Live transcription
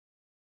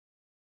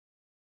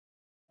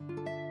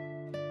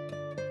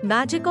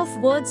Magic of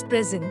Words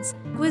presents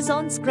Quiz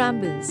on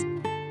Scrambles.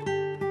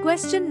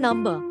 Question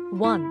number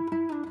 1.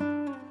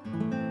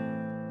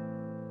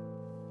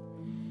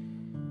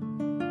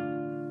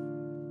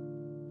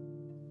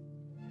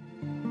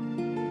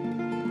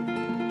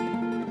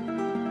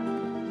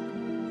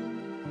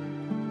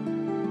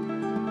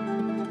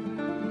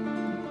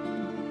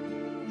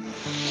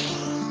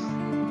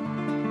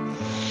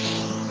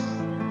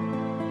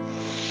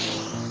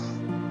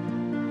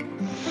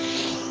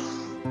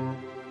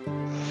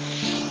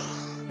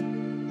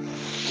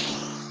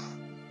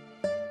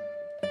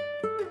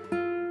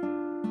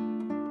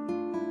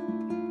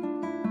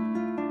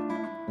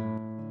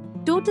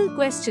 Total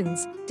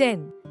questions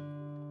 10.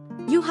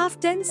 You have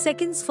 10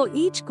 seconds for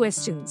each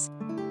questions.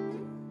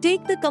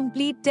 Take the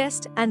complete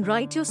test and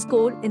write your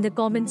score in the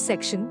comment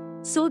section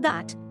so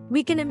that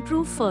we can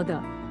improve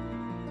further.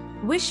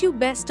 Wish you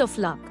best of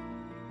luck.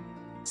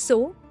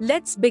 So,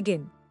 let's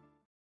begin.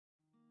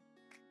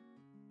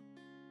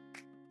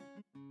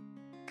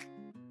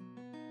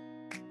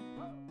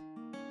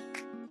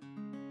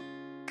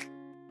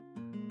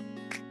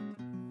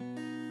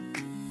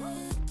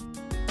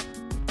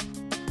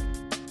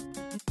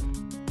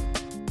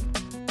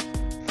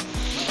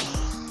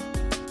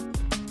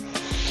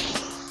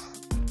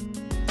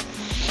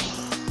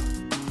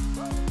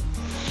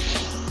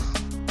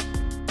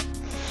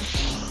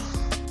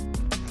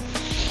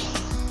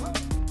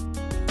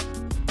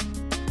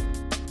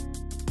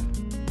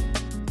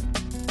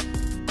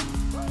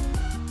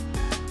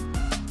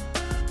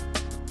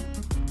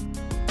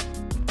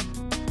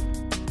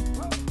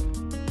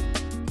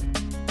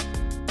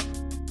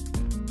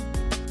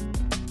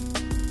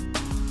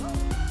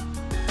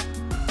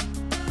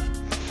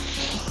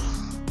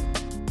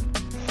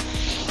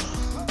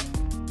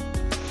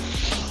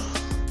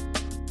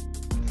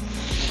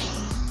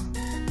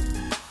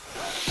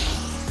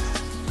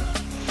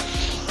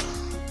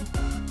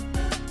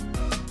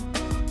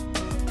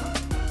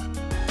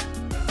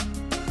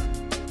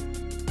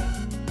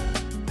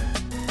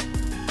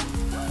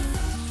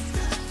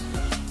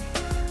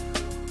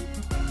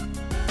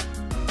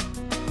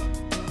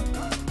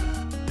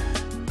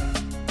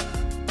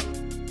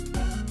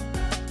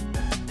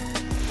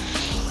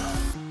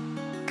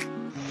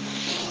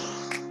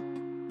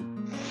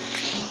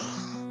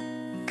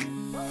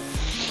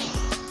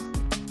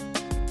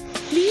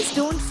 Please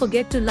don't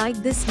forget to like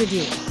this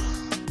video,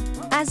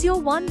 as your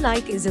one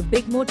like is a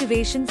big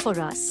motivation for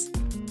us.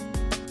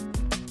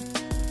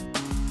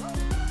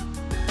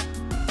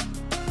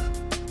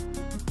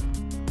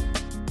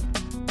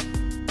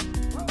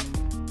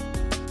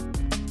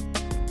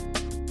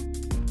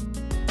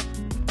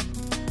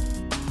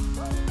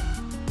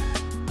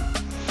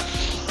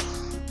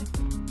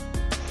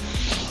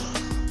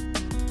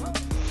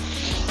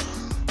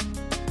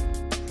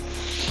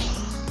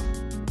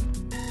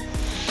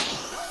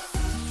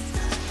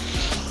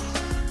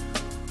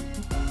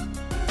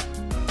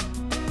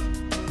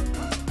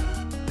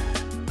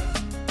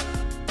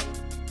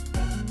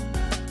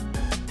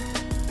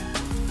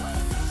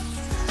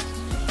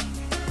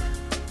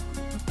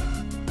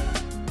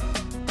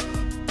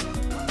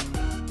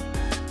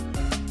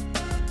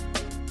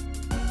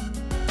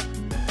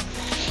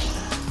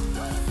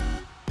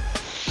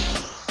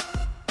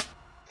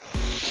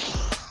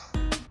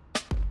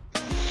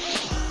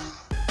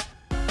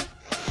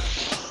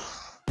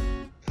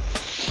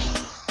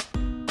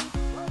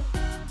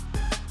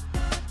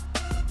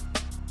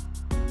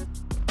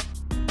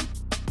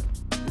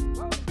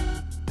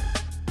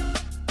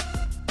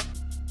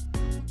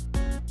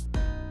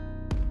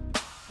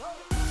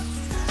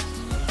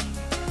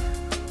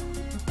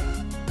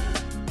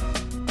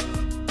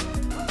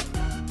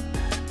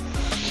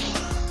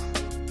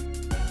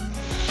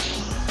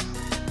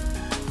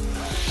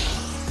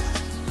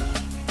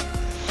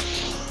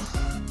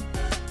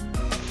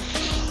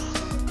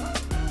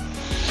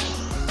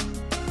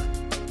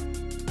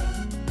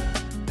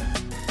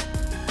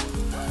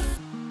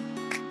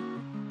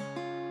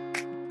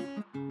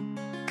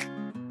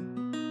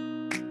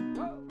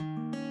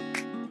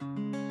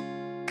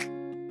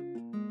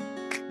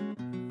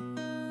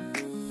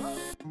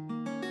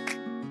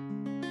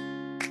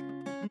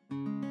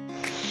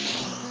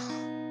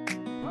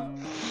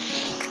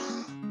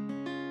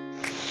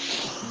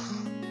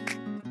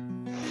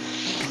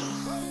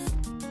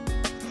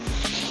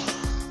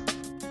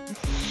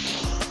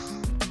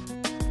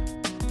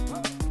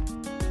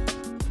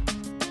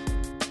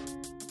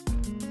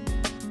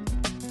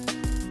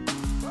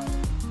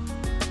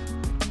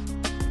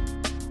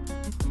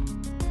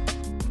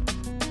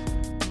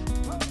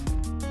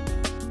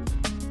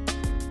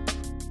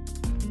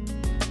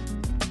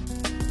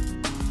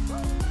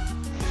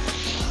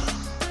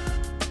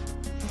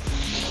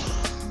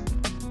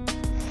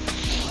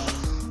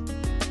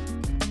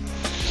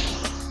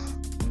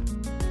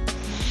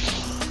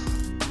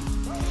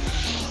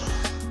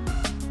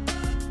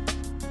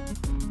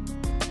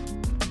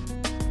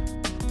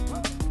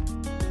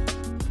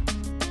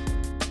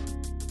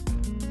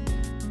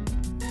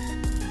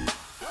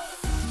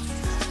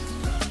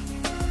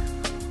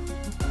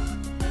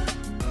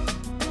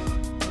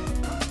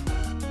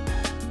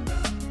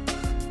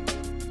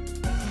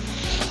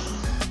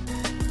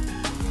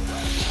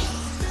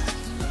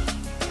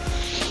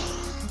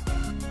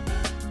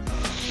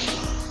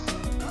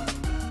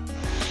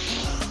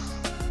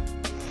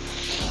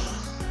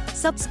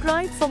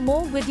 Subscribe for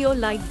more video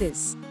like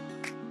this.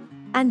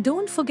 And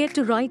don't forget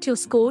to write your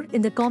score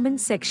in the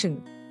comments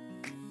section.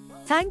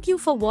 Thank you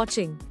for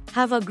watching.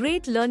 Have a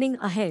great learning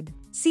ahead.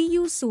 See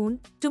you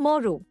soon,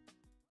 tomorrow.